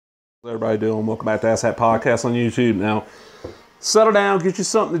How's everybody doing? Welcome back to Ask That Podcast on YouTube. Now, settle down, get you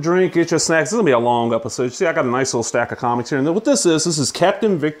something to drink, get your snacks. This is going to be a long episode. You see, I got a nice little stack of comics here. And what this is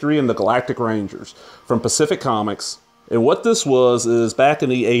Captain Victory and the Galactic Rangers from Pacific Comics. And what this was is back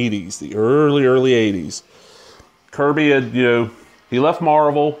in the 80s, the early 80s. Kirby had, he left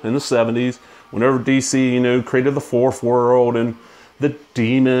Marvel in the 70s whenever DC, created the Fourth World and the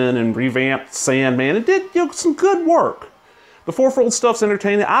Demon and revamped Sandman. It did, some good work. The Fourth World stuff's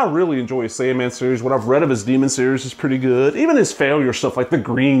entertaining. I really enjoy his Sandman series. What I've read of his Demon series is pretty good. Even his failure stuff like the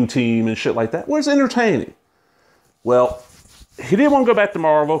Green Team and shit like that was entertaining. Well, he didn't want to go back to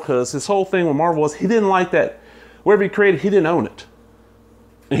Marvel because his whole thing with Marvel was he didn't like that. Whatever he created, he didn't own it.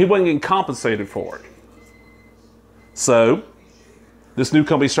 And he wasn't getting compensated for it. So, this new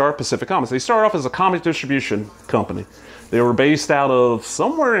company started, Pacific Comics. They started off as a comic distribution company. They were based out of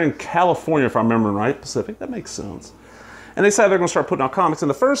somewhere in California, if I remember right. Pacific, that makes sense. And they decided they're going to start putting out comics. And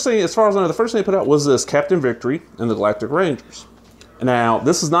the first thing, as far as I know, the first thing they put out was this, Captain Victory and the Galactic Rangers. Now,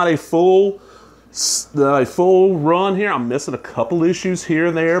 this is not a full run here. I'm missing a couple issues here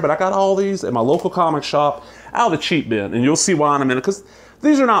and there, but I got all these at my local comic shop out of the cheap bin. And you'll see why in a minute, because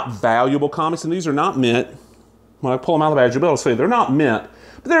these are not valuable comics, and these are not meant, when I pull them out of the bag, you'll be able to say they're not meant,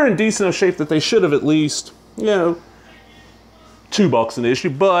 but they're in decent enough shape that they should have at least, $2 an issue,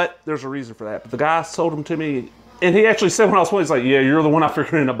 but there's a reason for that. But the guy sold them to me. And he actually said when I was playing, he's like, yeah, you're the one I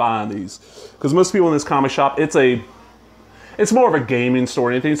figured into buying these. Because most people in this comic shop, it's more of a gaming store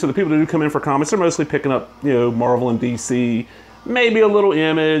or anything. So the people that do come in for comics, they're mostly picking up, Marvel and DC. Maybe a little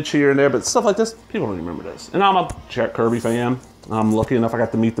Image here and there, but stuff like this, people don't remember this. And I'm a Jack Kirby fan. I'm lucky enough I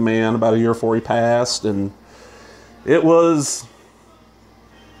got to meet the man about a year before he passed. And it was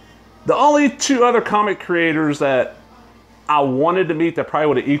the only two other comic creators that I wanted to meet that probably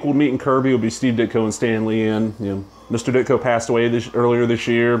would have equaled meeting Kirby would be Steve Ditko and Stan Lee. And Mr. Ditko passed away earlier this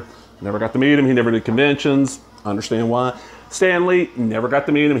year. Never got to meet him. He never did conventions. I understand why. Stan Lee, never got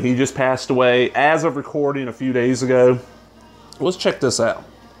to meet him. He just passed away as of recording a few days ago. Let's check this out.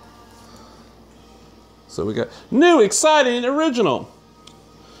 So we got new, exciting, original.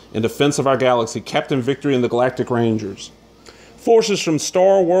 In defense of our galaxy, Captain Victory and the Galactic Rangers. Forces from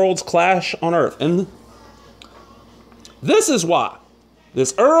Star Worlds clash on Earth. And this is why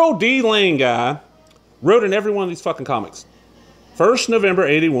this Earl D. Lane guy wrote in every one of these fucking comics. 1st November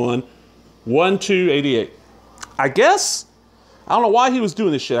 81, 1/2/88. I guess, I don't know why he was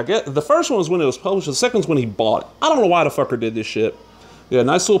doing this shit. I guess the first one was when it was published, the second one's when he bought it. I don't know why the fucker did this shit. We got a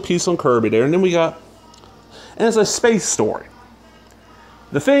nice little piece on Kirby there, and then we got, and it's a space story.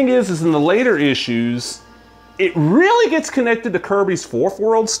 The thing is in the later issues, it really gets connected to Kirby's Fourth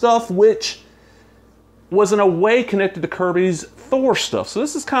World stuff, which was in a way connected to Kirby's Thor stuff. So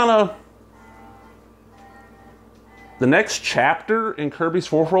this is kind of the next chapter in Kirby's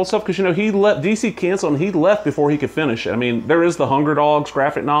Fourth World stuff, because he left, DC canceled and he left before he could finish it. I mean, there is the Hunger Dogs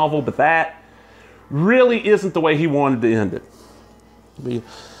graphic novel, but that really isn't the way he wanted to end it. And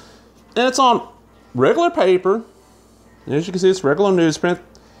it's on regular paper. And as you can see, it's regular newsprint.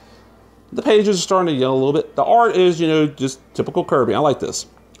 The pages are starting to yellow a little bit. The art is, just typical Kirby. I like this.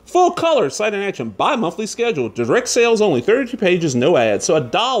 Full color, sight and action, bi-monthly schedule, direct sales only, 32 pages, no ads. So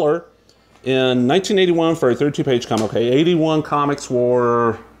 $1 in 1981 for a 32-page comic. Okay, 81 comics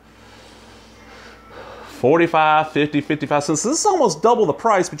were 45, 50, 55 cents. So this is almost double the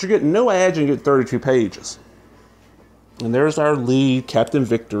price, but you're getting no ads and you get 32 pages. And there's our lead, Captain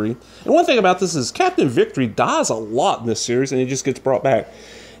Victory. And one thing about this is Captain Victory dies a lot in this series, and he just gets brought back.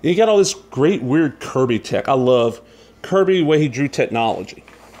 And you got all this great, weird Kirby tech. I love Kirby, the way he drew technology.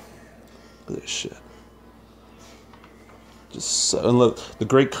 Look at this shit. Just so, and look, the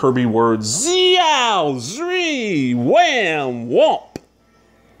great Kirby words, Ziao, Zree, Wham, Womp.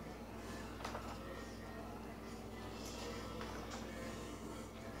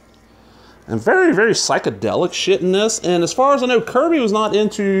 And very, very psychedelic shit in this. And as far as I know, Kirby was not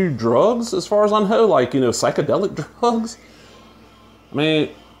into drugs, as far as I know, like, psychedelic drugs. I mean,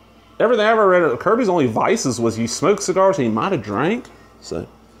 everything I ever read of Kirby's only vices was he smoked cigars and he might have drank. So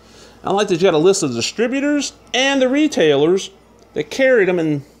I like that you got a list of the distributors and the retailers that carried them.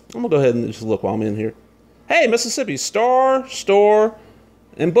 And I'm going to go ahead and just look while I'm in here. Hey, Mississippi, Star, Store,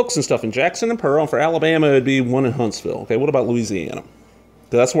 and books and stuff in Jackson and Pearl. And for Alabama, it would be one in Huntsville. Okay, what about Louisiana?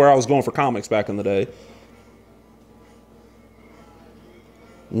 That's where I was going for comics back in the day.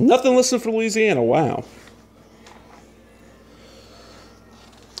 Nothing listed for Louisiana. Wow.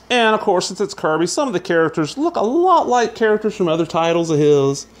 And, of course, since it's Kirby, some of the characters look a lot like characters from other titles of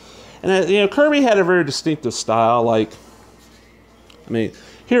his. And, Kirby had a very distinctive style. Like, I mean,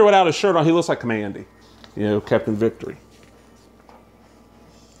 here without his shirt on, he looks like Commandy. Captain Victory.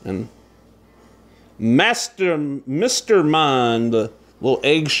 And Mr. Mind, the little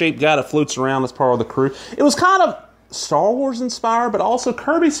egg-shaped guy that floats around as part of the crew. It was kind of Star Wars inspired, but also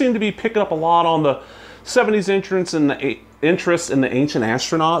Kirby seemed to be picking up a lot on the 70s interest in the ancient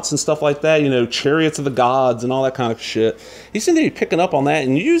astronauts and stuff like that. You know, Chariots of the Gods and all that kind of shit. He seemed to be picking up on that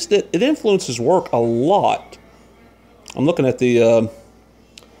and used it. It influenced his work a lot. I'm looking at the...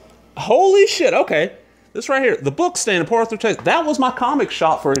 holy shit, okay. This right here, the book stand in Port Arthur, Texas. That was my comic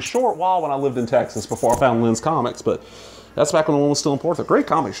shop for a short while when I lived in Texas before I found Lynn's Comics, but that's back when the one was still in Port Arthur. Great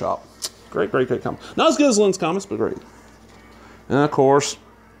comic shop. Great comic. Not as good as Lynn's Comics, but great. And of course,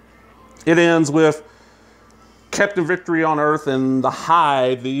 it ends with Captain Victory on Earth and the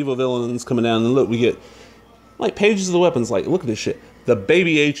Hive, the evil villains coming down. And look, we get like pages of the weapons. Like, look at this shit. The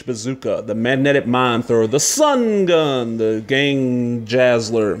Baby H bazooka, the magnetic mine thrower, the sun gun, the gang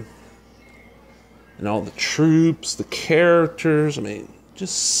jazzler. And all the troops, the characters, I mean,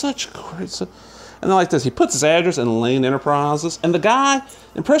 just such great stuff. And then like this, he puts his address in Lane Enterprises. And the guy,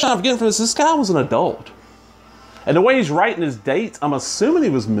 the impression I'm getting from this guy was an adult. And the way he's writing his dates, I'm assuming he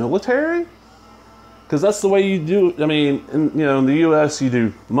was military. Because that's the way you do, I mean, in the U.S. you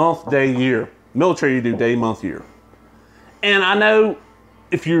do month, day, year. Military, you do day, month, year. And I know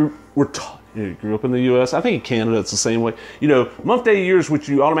if you grew up in the U.S., I think in Canada it's the same way. You know, month, day, year is what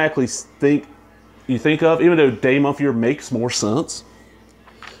you automatically think of, even though day, month, year makes more sense.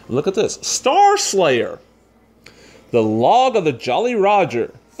 Look at this. Star Slayer. The Log of the Jolly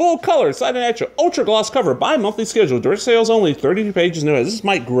Roger. Full color, side and actual, ultra gloss cover, bi-monthly schedule, direct sales only, 32 pages. No, this is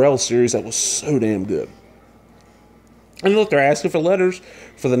Mike Grell's series that was so damn good. And look, they're asking for letters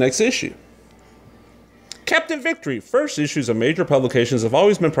for the next issue. Captain Victory. First issues of major publications have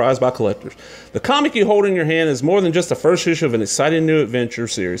always been prized by collectors. The comic you hold in your hand is more than just the first issue of an exciting new adventure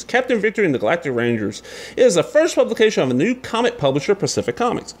series. Captain Victory and the Galactic Rangers is the first publication of a new comic publisher, Pacific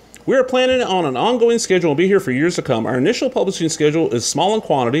Comics. We are planning on an ongoing schedule and will be here for years to come. Our initial publishing schedule is small in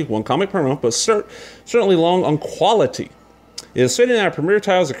quantity, one comic per month, but certainly long on quality. It is fitting that our premier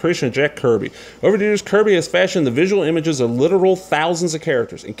title is the creation of Jack Kirby. Over the years, Kirby has fashioned the visual images of literal thousands of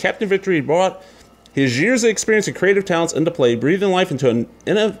characters. In Captain Victory, he brought his years of experience and creative talents into play, breathing life into an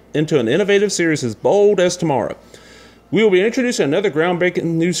innovative series as bold as tomorrow. We will be introducing another groundbreaking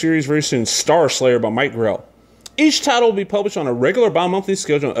new series very soon, Star Slayer by Mike Grell. Each title will be published on a regular bi-monthly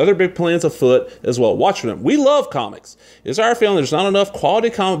schedule and other big plans afoot as well. Watch for them. We love comics. It's our feeling there's not enough quality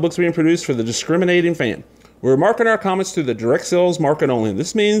comic books being produced for the discriminating fan. We're marketing our comics through the direct sales market only.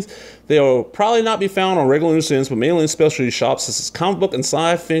 This means they will probably not be found on regular newsstands, but mainly in specialty shops such as comic book and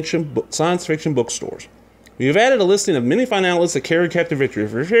science fiction bookstores. We have added a listing of many fine outlets that carry Captain Victory.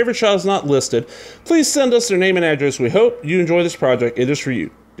 If your favorite shop is not listed, please send us their name and address. We hope you enjoy this project. It is for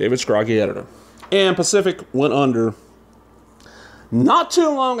you. David Scroggy, editor. And Pacific went under not too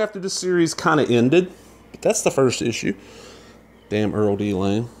long after the series kind of ended. But that's the first issue. Damn Earl D.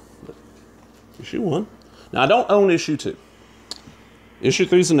 Lane. Issue 1. Now, I don't own issue 2. Issue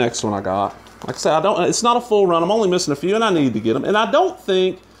 3 is the next one I got. Like I said, it's not a full run. I'm only missing a few, and I need to get them. And I don't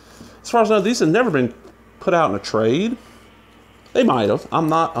think, as far as I know, these have never been put out in a trade. They might have. I'm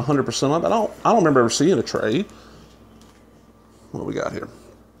not 100% on it. I don't remember ever seeing a trade. What do we got here?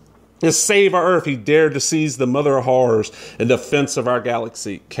 To save our Earth, he dared to seize the mother of horrors in defense of our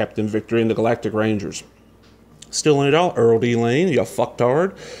galaxy. Captain Victory and the Galactic Rangers. Still in it all, Earl D. Lane, you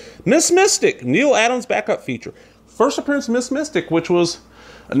fucktard. Miss Mystic, Neil Adams backup feature. First appearance of Miss Mystic, which was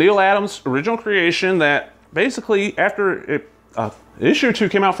a Neil Adams original creation that basically, after issue 2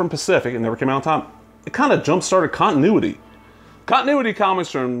 came out from Pacific, and never came out on time, it kind of jump-started continuity. Continuity comics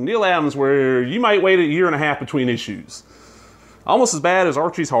from Neil Adams where you might wait a year and a half between issues. Almost as bad as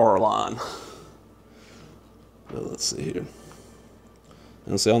Archie's horror line. Well, let's see here.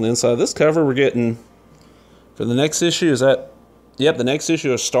 And see on the inside of this cover, we're getting for the next issue. Is that? Yep, the next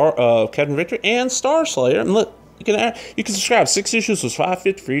issue is Captain Victory and Star Slayer. And look, you can subscribe. 6 issues was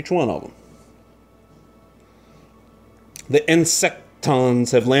 $5.50 for each one of them. The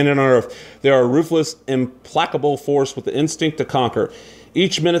Insectons have landed on Earth. They are a ruthless, implacable force with the instinct to conquer.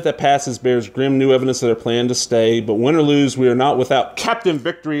 Each minute that passes bears grim new evidence of their plan to stay, but win or lose, we are not without Captain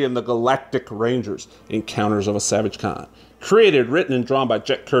Victory and the Galactic Rangers, Encounters of a Savage Kind. Created, written, and drawn by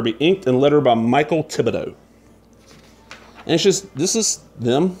Jack Kirby, inked and lettered by Michael Thibodeau. And it's just, this is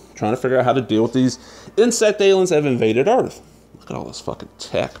them trying to figure out how to deal with these insect aliens that have invaded Earth. Look at all this fucking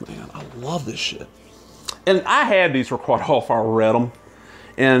tech, man. I love this shit. And I had these for quite a while before I read them.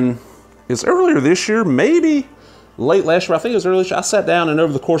 And it's earlier this year, maybe late last year, I think it was early this year, I sat down and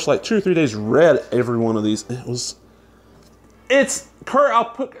over the course of like 2 or 3 days read every one of these.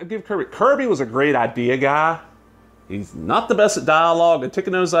 I'll give Kirby. Kirby was a great idea guy. He's not the best at dialogue and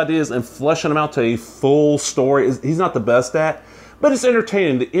taking those ideas and fleshing them out to a full story. He's not the best at, but it's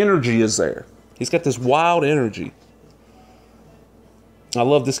entertaining. The energy is there. He's got this wild energy. I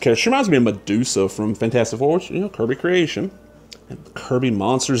love this character. She reminds me of Medusa from Fantastic Four, which, you know, Kirby creation. And the Kirby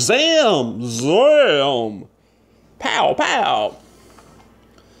monster. Zam! Zam! Pow! Pow!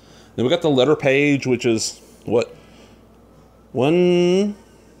 Then we got the letter page, which is, what? 1,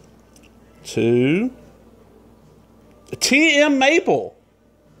 2... T.M. Maple.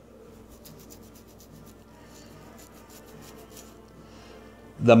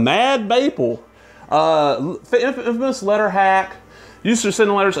 The Mad Maple. Infamous letter hack. Used to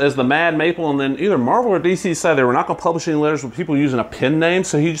send letters as the Mad Maple, and then either Marvel or DC said they were not going to publish any letters with people using a pen name,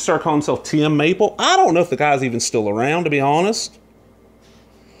 so he just started calling himself T.M. Maple. I don't know if the guy's even still around, to be honest.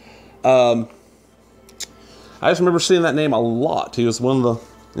 I just remember seeing that name a lot. He was one of the,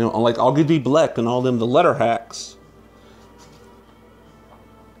 you know, like Augie D. Black and all them, the letter hacks.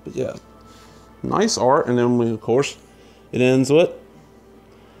 But yeah, nice art. And then, of course, it ends with,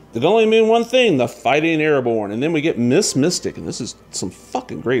 there can only mean one thing, the Fighting Airborne. And then we get Miss Mystic. And this is some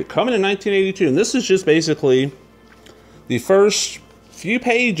fucking great. Coming in 1982. And this is just basically the first few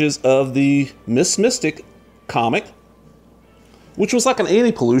pages of the Miss Mystic comic, which was like an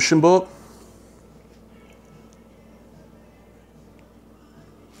anti-pollution book.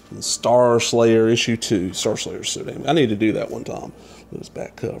 And Star Slayer issue 2. Star Slayer so damn. I need to do that one time. This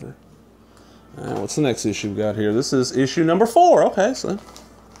back cover. What's the next issue we got here? This is issue number 4. Okay, so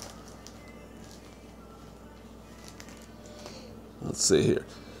let's see here.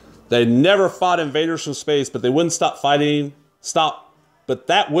 They never fought invaders from space, but they wouldn't stop fighting. But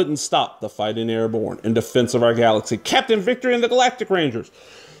that wouldn't stop the Fighting Airborne in defense of our galaxy. Captain Victory and the Galactic Rangers.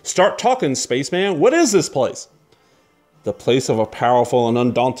 Start talking, spaceman. What is this place? The place of a powerful and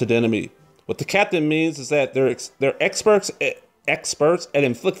undaunted enemy. What the captain means is that they're experts at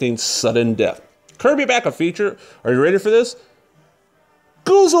inflicting sudden death. Kirby back a feature. Are you ready for this?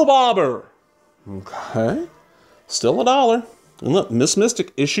 Goozle Bobber. Okay. Still $1. And look, Miss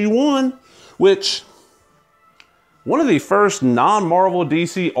Mystic issue 1, which one of the first non-Marvel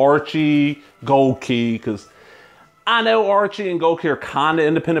DC Archie, Gold Key, because I know Archie and Gold Key are kind of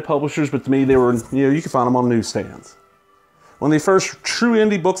independent publishers, but to me they were, you know, you can find them on newsstands. One of the first true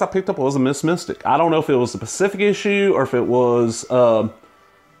indie books I picked up was a Miss Mystic. I don't know if it was the Pacific issue or if it was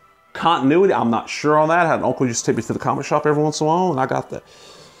continuity. I'm not sure on that. I had an uncle used to take me to the comic shop every once in a while, and I got that.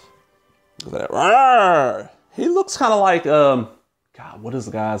 He looks kind of like, God, what is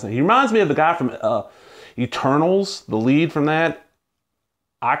the guy's name? He reminds me of the guy from Eternals, the lead from that.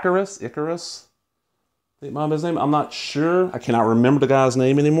 Icarus? Think might be his name. I'm not sure. I cannot remember the guy's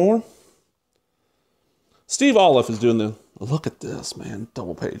name anymore. Steve Olive is doing the, look at this, man.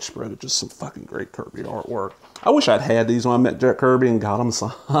 Double page spread of just some fucking great Kirby artwork. I wish I'd had these when I met Jack Kirby and got them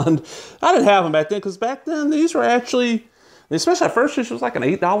signed. I didn't have them back then, because back then these were actually, especially at first issue, was like an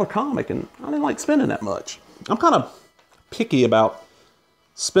 $8 comic, and I didn't like spending that much. I'm kind of picky about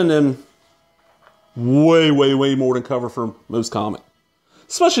spending way more than cover for most comic.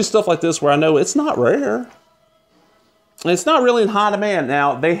 Especially stuff like this where I know it's not rare. And it's not really in high demand.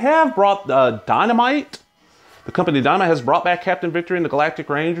 Now, they have brought Dynamite. The company Dynamite has brought back Captain Victory and the Galactic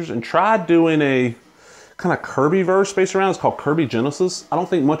Rangers and tried doing a kind of Kirby-verse based around. It's called Kirby Genesis. I don't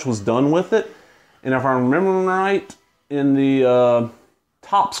think much was done with it. And if I remember right, in the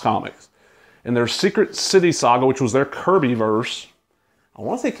Topps comics, in their Secret City saga, which was their Kirby-verse, I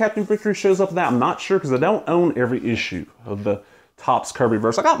want to say Captain Victory shows up in that. I'm not sure because I don't own every issue of the Topps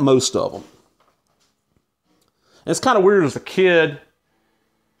Kirby-verse. I got most of them. And it's kind of weird as a kid.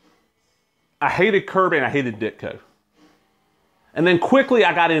 I hated Kirby and I hated Ditko. And then quickly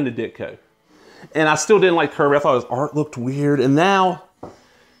I got into Ditko. And I still didn't like Kirby. I thought his art looked weird. And now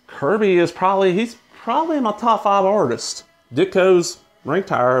Kirby is probably, he's probably my top 5 artists. Ditko's ranked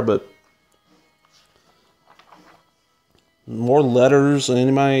higher, but more letters.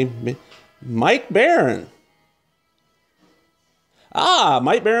 Anybody? Mike Barron.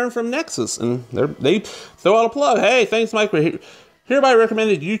 Mike Barron from Nexus. And they throw out a plug. Hey, thanks, Mike. Hereby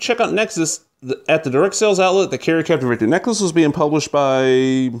recommended you check out Nexus at the direct sales outlet that carry Captain Victory. Nexus was being published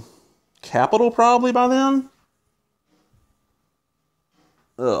by Capital probably by then.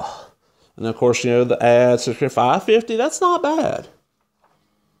 Ugh. And of course, you know, the ads are $5.50. That's not bad.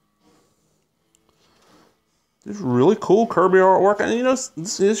 There's really cool Kirby artwork. And you know,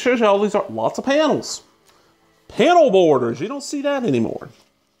 it shows you all these are lots of panels. Panel borders. You don't see that anymore.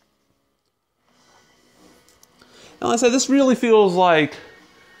 And like I said, this really feels like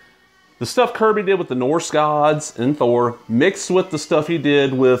the stuff Kirby did with the Norse gods and Thor, mixed with the stuff he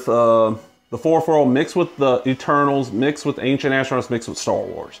did with The Fourth World mixed with the Eternals, mixed with Ancient Astronauts, mixed with Star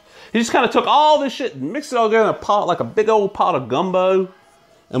Wars. He just kind of took all this shit and mixed it all together in a pot, like a big old pot of gumbo,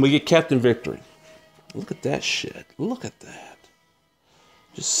 and we get Captain Victory. Look at that shit. Look at that.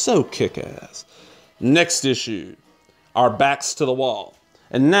 Just so kick-ass. Next issue, our backs to the wall.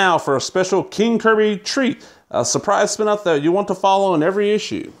 And now for a special King Kirby treat, a surprise spin-off that you want to follow in every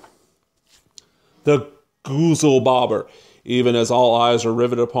issue. The Goozle Bobber. Even as all eyes are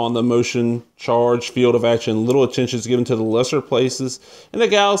riveted upon the motion-charged field of action, little attention is given to the lesser places in the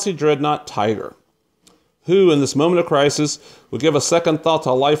galaxy dreadnought Tiger, who, in this moment of crisis, would give a second thought to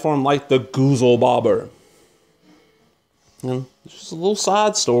a life form like the Goozle Bobber. And just a little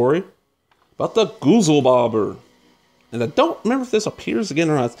side story about the Goozle Bobber. And I don't remember if this appears again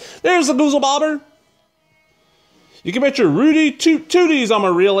or not. There's the Goozle Bobber. You can bet your Rudy Toot Tooties I'm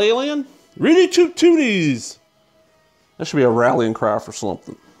a real alien. Rudy Toot Tooties. That should be a rallying cry for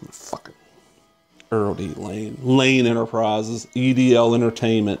something. Fucking Earl D. Lane. Lane Enterprises. EDL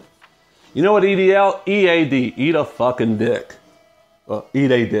Entertainment. You know what EDL? EAD. Eat a fucking dick.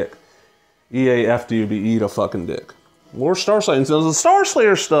 Eat a dick. EAFD would be eat a fucking dick. More Star Slayer. And so the Star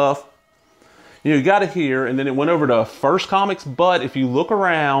Slayer stuff, you got to hear, and then it went over to First Comics, but if you look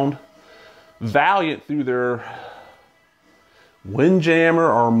around, Valiant through their Windjammer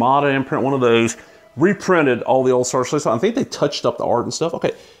or Armada imprint, one of those, reprinted all the old Star Slayer stuff. I think they touched up the art and stuff.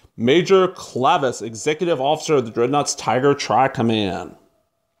 Okay. Major Clavis, Executive Officer of the Dreadnought's Tiger Tri-Command.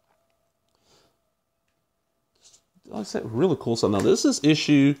 Like I said, really cool stuff. Now, this is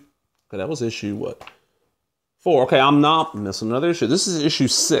issue... Okay, that was issue, what? 4. Okay, I'm not missing another issue. This is issue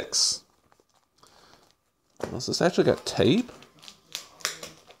 6. Unless this actually got tape?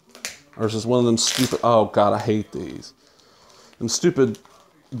 Or is this one of them stupid... Oh, God, I hate these. Them stupid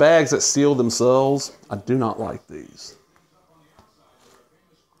bags that seal themselves. I do not like these.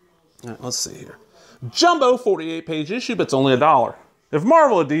 All right, let's see here. Jumbo 48-page issue, but it's only $1. If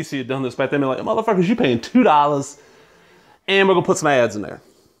Marvel or DC had done this back then, they'd be like, motherfuckers, you paying $2, and we're going to put some ads in there.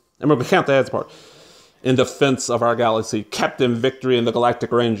 And we're going to count the ads part. In defense of our galaxy, Captain Victory and the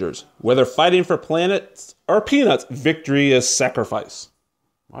Galactic Rangers. Whether fighting for planets or peanuts, victory is sacrifice.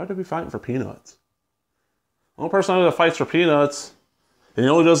 Why would they be fighting for peanuts? The only person I know that fights for peanuts, and he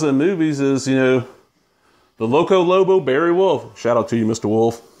only does it in movies, is, you know, the Loco Lobo, Barry Wolf. Shout out to you, Mr.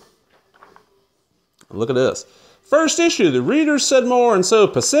 Wolf. Look at this. First issue, the readers said more, and so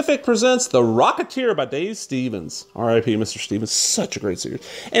Pacific presents The Rocketeer by Dave Stevens. R.I.P. Mr. Stevens. Such a great series.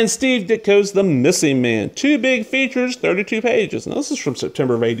 And Steve Ditko's The Missing Man. 2 big features, 32 pages. Now, this is from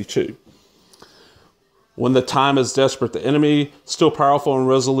September of '82. When the time is desperate, the enemy still powerful and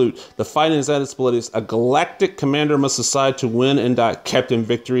resolute. The fighting is at its bloodiest. A galactic commander must decide to win and die. Captain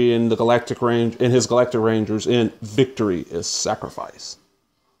Victory and the Galactic Range and his Galactic Rangers in Victory is Sacrifice.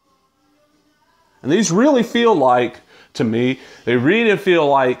 And these really feel like, to me, they read and feel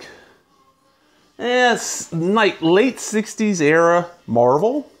like, it's like late 60s era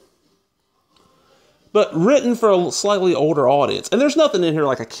Marvel, but written for a slightly older audience. And there's nothing in here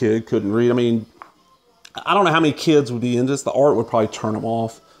like a kid couldn't read. I mean, I don't know how many kids would be into this. The art would probably turn them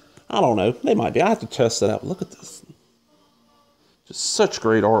off. I don't know. They might be. I have to test that out. Look at this. Just such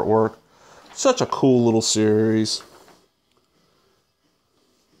great artwork. Such a cool little series.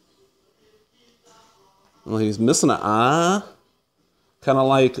 Well, he's missing an eye, kind of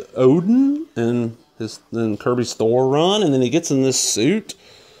like Odin in Kirby's Thor run, and then he gets in this suit.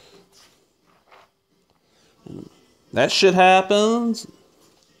 And that shit happens.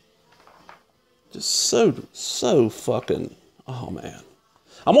 Just so fucking, oh man.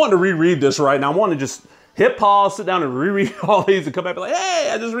 I'm wanting to reread this right now. I want to just hit pause, sit down and reread all these and come back and be like,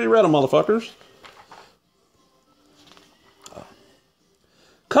 hey, I just reread them, motherfuckers.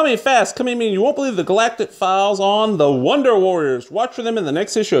 Coming fast, coming mean, you won't believe the Galactic files on the Wonder Warriors. Watch for them in the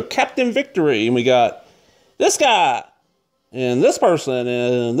next issue of Captain Victory. And we got this guy, and this person,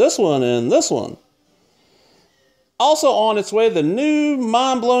 and this one, and this one. Also on its way, the new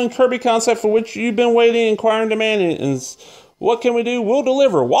mind-blowing Kirby concept for which you've been waiting, inquiring, demanding. And what can we do? We'll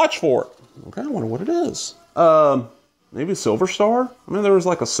deliver. Watch for it. Okay, I wonder what it is. Maybe Silver Star? I mean, there was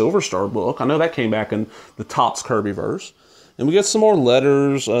like a Silver Star book. I know that came back in the Topps Kirbyverse. And we get some more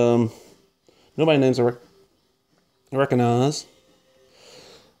letters. Nobody names I recognize.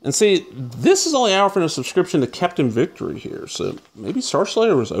 And see, this is only offering a subscription to Captain Victory here. So maybe Star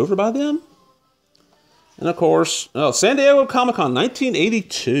Slayer was over by then? And of course, San Diego Comic-Con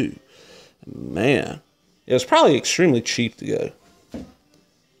 1982. Man, it was probably extremely cheap to go.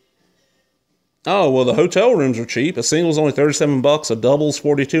 Oh, well, the hotel rooms are cheap. A single's only $37, a double's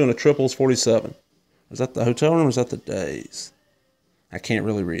 $42, and a triple's $47. Is that the hotel room or is that the days? I can't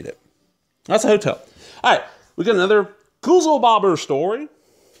really read it. That's a hotel. All right, we got another Kuzel Bobber story,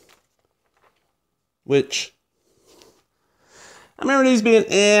 which I remember these being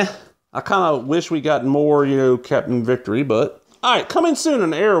I kind of wish we got more, you know, Captain Victory, but all right, coming soon,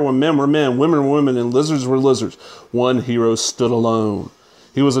 an era when men were men, women were women, and lizards were lizards. One hero stood alone.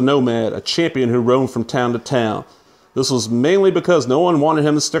 He was a nomad, a champion who roamed from town to town. This was mainly because no one wanted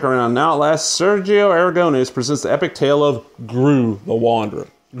him to stick around. Now at last, Sergio Aragonés presents the epic tale of Gru the Wanderer.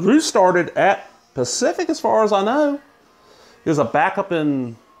 Gru started at Pacific, as far as I know. He was a backup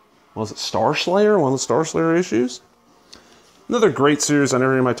in, was it Star Slayer? One of the Star Slayer issues? Another great series I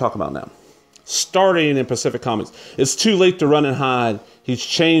never hear anybody talk about now. Starting in Pacific Comics. It's too late to run and hide. He's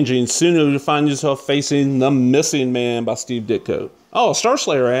changing. Soon you'll find yourself facing The Missing Man by Steve Ditko. Oh, a Star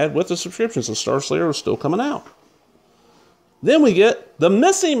Slayer ad with the subscription, so Star Slayer is still coming out. Then we get The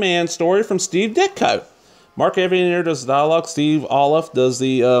Missing Man story from Steve Ditko. Mark Evanier does the dialogue, Steve Olive does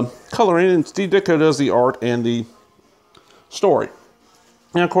the coloring, and Steve Ditko does the art and the story.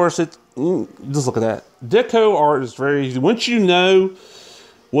 And of course, just look at that. Ditko art is very easy. Once you know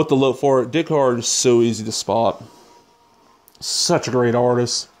what to look for, Ditko art is so easy to spot. Such a great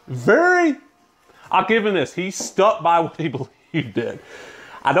artist. I'll give him this. He stuck by what he believed in.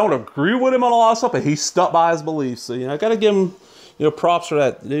 I don't agree with him on a lot of stuff, but he stuck by his beliefs. So, you know, I got to give him, you know, props for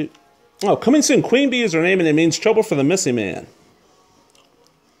that. Dude. Oh, coming soon. Queen Bee is her name, and it means trouble for the missing man.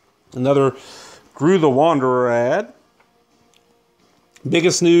 Another Gru the Wanderer ad.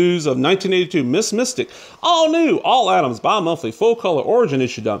 Biggest news of 1982, Miss Mystic. All new, all items, bi-monthly, full color, origin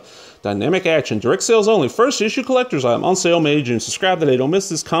issue done. Dynamic action, direct sales only, first issue collector's item, on sale May, June. Subscribe today, don't miss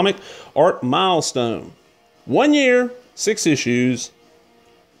this comic art milestone. 1 year, 6 issues,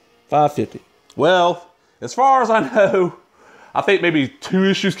 $5.50. Well, as far as I know, I think maybe 2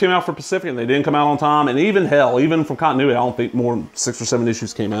 issues came out for Pacific and they didn't come out on time. And even from continuity, I don't think more than 6 or 7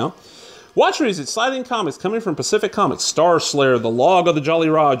 issues came out. Watch these exciting comics coming from Pacific Comics. Star Slayer, The Log of the Jolly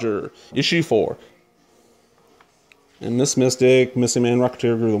Roger, issue 4. And Miss Mystic, Missing Man,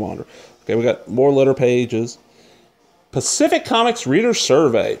 Rocketeer, Gru the Wanderer. Okay, we got more letter pages. Pacific Comics Reader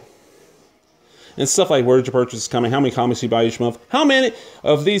Survey. And stuff like where did your purchase is coming, how many comics you buy each month, how many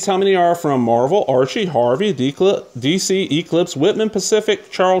are from Marvel, Archie, Harvey, DC, Eclipse, Whitman,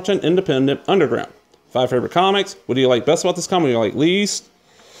 Pacific, Charlton, Independent, Underground. 5 favorite comics. What do you like best about this comic? What do you like least?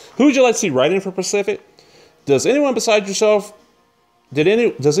 Who would you like to see writing for Pacific? Does anyone besides yourself read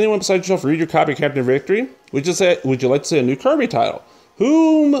your copy of Captain Victory? Would you like to see a new Kirby title?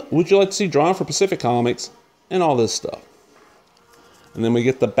 Whom would you like to see drawn for Pacific Comics? And all this stuff. And then we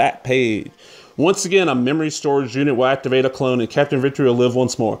get the back page. Once again, a memory storage unit will activate a clone and Captain Victory will live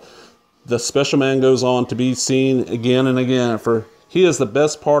once more. The special man goes on to be seen again and again, for he is the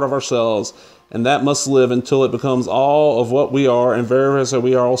best part of ourselves, and that must live until it becomes all of what we are and verifies that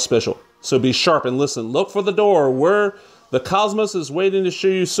we are all special. So be sharp and listen. Look for the door where the cosmos is waiting to show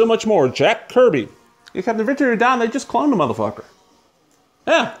you so much more. Jack Kirby. Yeah, Captain Victory died and they just cloned the motherfucker.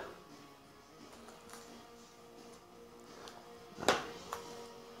 Yeah.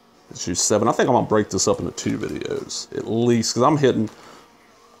 Issue 7. I think I'm going to break this up into 2 videos, at least, because I'm hitting,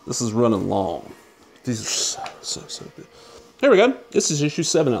 this is running long. These are so good. Here we go. This is issue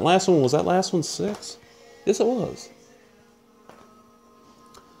 7. That last one, was that last one 6? Yes, it was.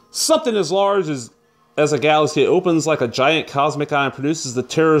 Something as large as a galaxy opens like a giant cosmic eye and produces the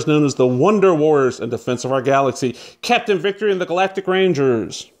terrors known as the Wonder Warriors in defense of our galaxy. Captain Victory and the Galactic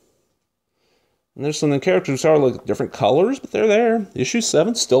Rangers. And there's some of the characters who are like different colors, but they're there. Issue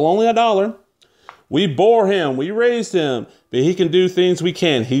 7, still only $1. We bore him, we raised him, but he can do things we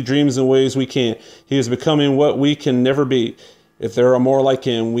can't. He dreams in ways we can't. He is becoming what we can never be. If there are more like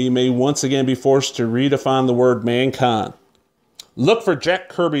him, we may once again be forced to redefine the word mankind. Look for Jack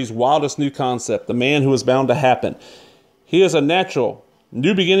Kirby's wildest new concept, the man who is bound to happen. He is a natural.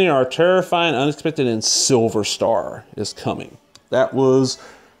 New beginning, our terrifying, unexpected, and Silver Star is coming. That was,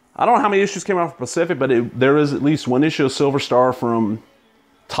 I don't know how many issues came out from Pacific, but there is at least 1 issue of Silver Star from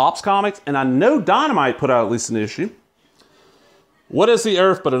Topps Comics, and I know Dynamite put out at least an issue. What is the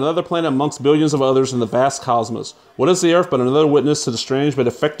Earth but another planet amongst billions of others in the vast cosmos? What is the Earth but another witness to the strange but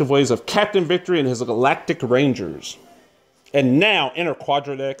effective ways of Captain Victory and his Galactic Rangers? And now enter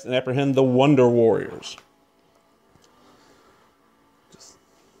Quadradex and apprehend the Wonder Warriors. Just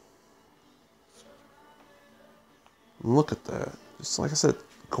look at that. Just like I said,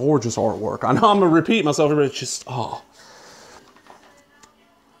 gorgeous artwork. I know I'm going to repeat myself, but it's just, oh.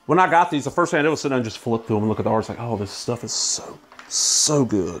 When I got these, the first thing I did was sit down and just flip through them and look at the art. It's like, oh, this stuff is so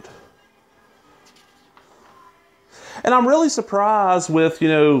good. And I'm really surprised with, you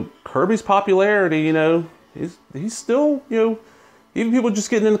know, Kirby's popularity, you know. He's still, you know, Even people just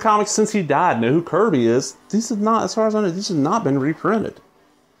getting into comics since he died know who Kirby is. These have not, as far as I know, these have not been reprinted.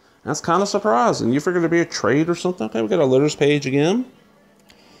 That's kind of surprising. You figured there'd be a trade or something. Okay, we got a letters page again.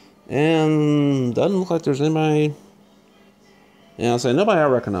 And doesn't look like there's anybody. Yeah, I'll say nobody I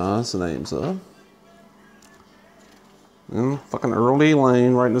recognize the names of. And fucking Earl E.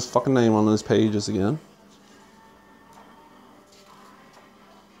 Lane writing his fucking name on those pages again.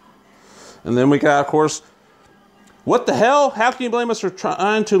 And then we got, of course, what the hell? How can you blame us for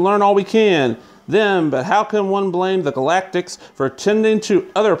trying to learn all we can? Then, but how can one blame the Galactics for attending to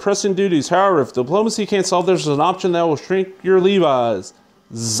other pressing duties? However, if diplomacy can't solve this, there's an option that will shrink your Levi's.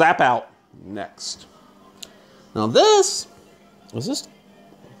 Zap out. Next. Now this, is this?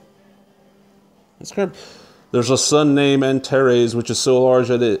 It's kind of, there's a sun named Antares, which is so large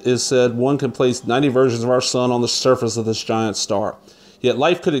that it is said one can place 90 versions of our sun on the surface of this giant star. Yet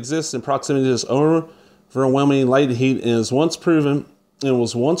life could exist in proximity to this overwhelming light and heat, and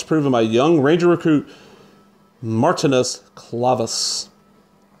was once proven by young Ranger recruit Martinus Clavis.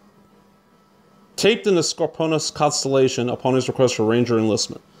 Taped in the Scorponus constellation upon his request for Ranger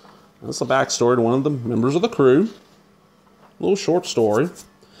enlistment. That's the backstory to one of the members of the crew. A little short story.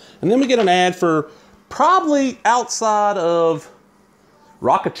 And then we get an ad for probably outside of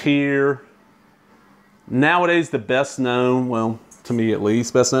Rocketeer, nowadays the best known, well, to me at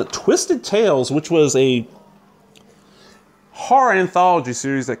least, best known, Twisted Tales, which was a horror anthology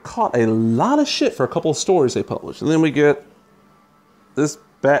series that caught a lot of shit for a couple of stories they published. And then we get this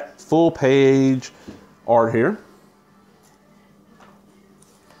back full page art here.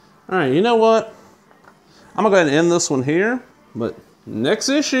 All right, you know what? I'm gonna go ahead and end this one here, but next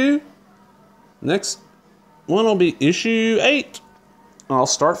one will be issue 8. I'll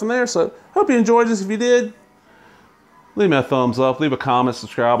start from there. So hope you enjoyed this. If you did, leave me a thumbs up, leave a comment,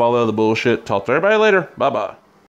 subscribe, all the other bullshit. Talk to everybody later. Bye-bye.